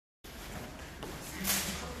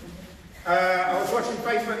I was watching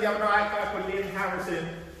Facebook the other night, a guy called Liam Harrison.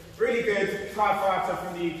 Really good Thai fighter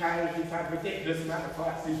from the UK. He's had a ridiculous amount of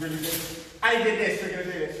fights. He's really good. And he did this, we're going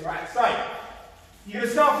to do this, right? So, you're going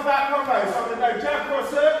to start with that combo. So I'm going to go jab, cross,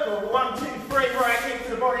 circle. 1, 2, 3, right kick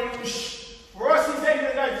to the body. Ross is then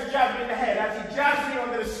going to go to jab in the head. As he jabs me, I'm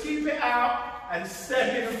going to scoop it out and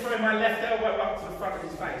step in and throw my left elbow up to the front of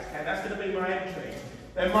his face. Okay, that's going to be my entry.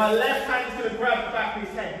 Then my left hand is going to grab the back of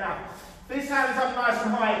his head. Now, this hand's up nice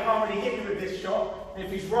and high, you can't really hit me with this shot. And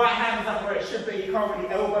if his right hand's up where it should be, you can't really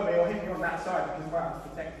elbow me or hit me on that side because my hand's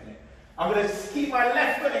protecting it. I'm going to keep my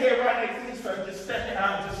left foot here right next to his foot, just step it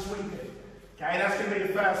out and just sweep it. Okay, that's going to be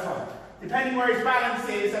the first one. Depending where his balance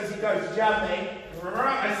is as he goes to jab me,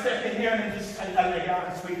 I step in here and then just take that leg out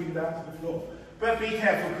and sweep him down to the floor. But be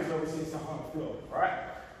careful because obviously it's a hard floor, alright?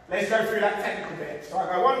 Let's go through that technical bit. So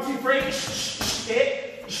I go 1, 2, 3,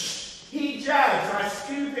 hit, he jabs, I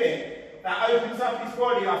scoop it. That opens up his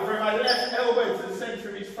body. I throw my left elbow to the centre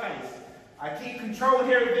of his face. I keep control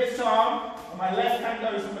here of this arm, and my left hand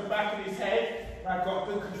goes on the back of his head, and I've got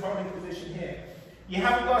a good controlling position here. You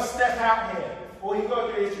haven't got to step out here. All you've got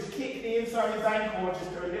to do is just kick the inside of his ankle, or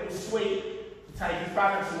just do a little sweep to take his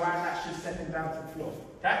balance away, and that's just stepping down to the floor.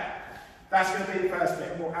 Okay? That's going to be the first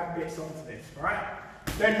bit, and we'll add bits onto this. Alright?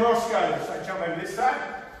 Then Ross goes. So jump over this side.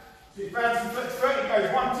 So he bounces foot to foot, he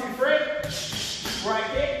goes 1, 2, 3.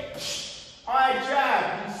 Right kick. I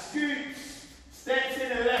jab, he scoops, steps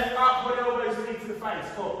in and left upward elbows into the face.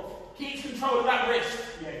 Cool. Keeps control of that wrist.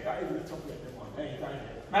 Yeah, go over the top of it. There you go.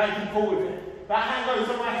 Now you can pull with it. That hand goes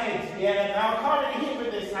on my head. Yeah, now I can't really hit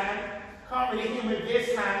with this hand. Can't really hit with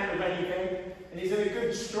this hand of anything. And he's in a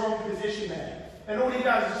good, strong position there. And all he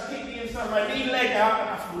does is just kick the inside of my knee leg out and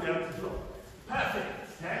I fall down to the floor.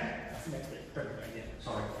 Perfect. Okay? That's the next bit. Don't do that yet.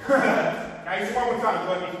 Sorry. Okay, so one more time.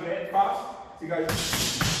 Work into it. Fast. So he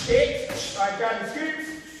goes. Hit, I jab and scoops,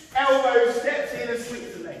 elbow, steps in and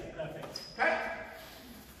sweeps the leg. Perfect. Okay?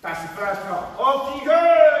 That's the first part. Off you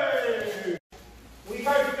go! We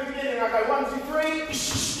go from the beginning. I go 1, 2, 3,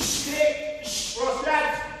 hit, cross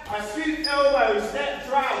jabs, I scoop, elbow, step,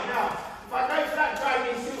 drag. Now, if I go for that drag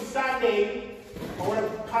and he's still standing, I want to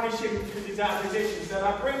punish him because he's out of position. So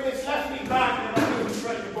I bring this left knee back and then I move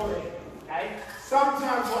straight the body. Okay?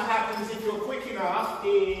 Sometimes what happens if you're quick enough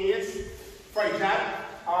is, free jab,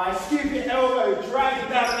 I scoop it, elbow, drag it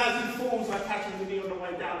down, and as he falls, I catch him with the knee on the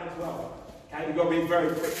way down as well. Okay, we've got to be very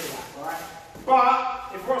quick for that, alright?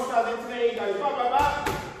 But, if Ross does it to me, he goes, ba, ba,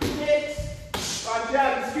 ba, hits, I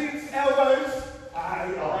jab and scoops, elbows,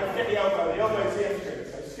 don't forget the elbow's the entry.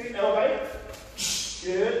 So scoop, elbow,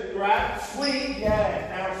 good, grab, sweep, yeah,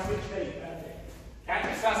 now switch knee, perfect.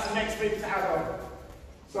 Okay, so that's the next thing to add on.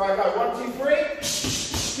 So I go 1, 2,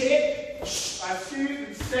 3, hit, I scoop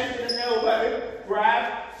and step in an elbow,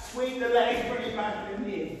 grab, sweep the leg, bring it back and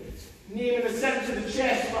knee. Knee in the centre of the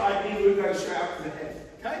chest, but ideally we go straight up to the head.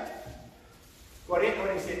 Okay? Got it?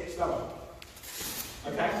 Or is it slower?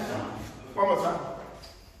 Okay? One more time.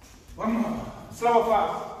 One more. Slower,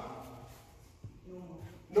 fast.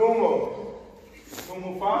 Normal.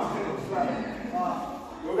 Normal, fast, slow.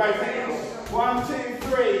 We'll go technical. 1, 2,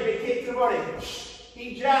 3. Big kick to the body.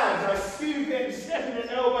 He jabs. I scoop him, step in an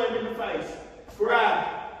elbow in the face.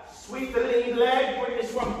 Grab. Sweep the lead leg, bring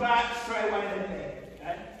this one back, straight away in the head.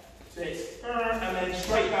 Okay? So it's and then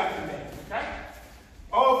straight back to me. Okay?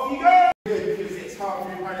 Off you go! Good, because it's hard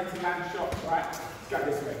for you running to land shots, right? Let's go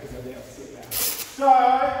this way because I'll be able to sit down. So,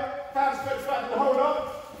 hands foot back to hold on.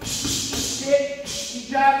 Hit, you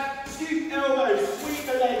jab, scoop elbow, sweep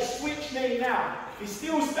the leg, switch knee now. If he's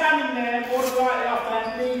still standing there, more than likely after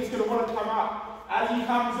that knee is going to want to come up. As he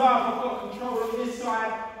comes up, I've got control on this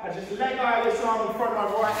side. I just let go of this arm in front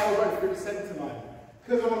of my right elbow through the centre line.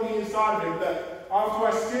 Because I'm on the inside of him, but after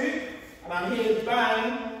I scoop, and I'm here,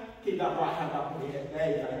 bang, keep that right hand up in the air. There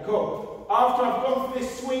you go, cool. After I've gone for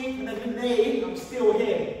this sweep and then the knee, I'm still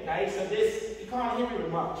here, okay? So this, you can't hit me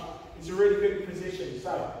with much. It's a really good position.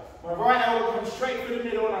 So, my right elbow comes straight through the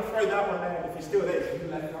middle and I throw that one there. If you're still there, you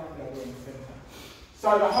can let it up and go in the centre.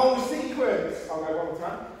 So the whole sequence, I'll go one more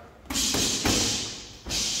time.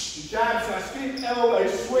 Jabs, I scoop, elbow,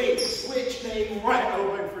 sweep, switch knee, right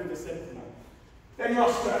elbow through the centre line. Then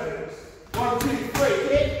Ross goes. 1, 2, 3,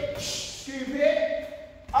 hit, scoop it,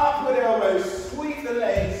 upward elbow, sweep the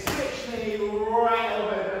leg, switch knee, right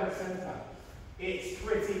elbow down the centre. It's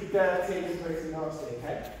pretty dirty and pretty nasty,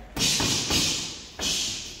 okay?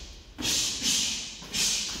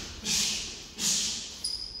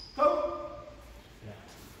 Cool?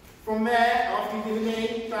 From there, after you do the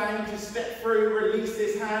knee, bang, just step through, release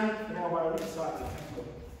this hand, and elbow inside the temple.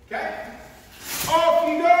 Okay? Off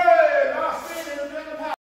you go!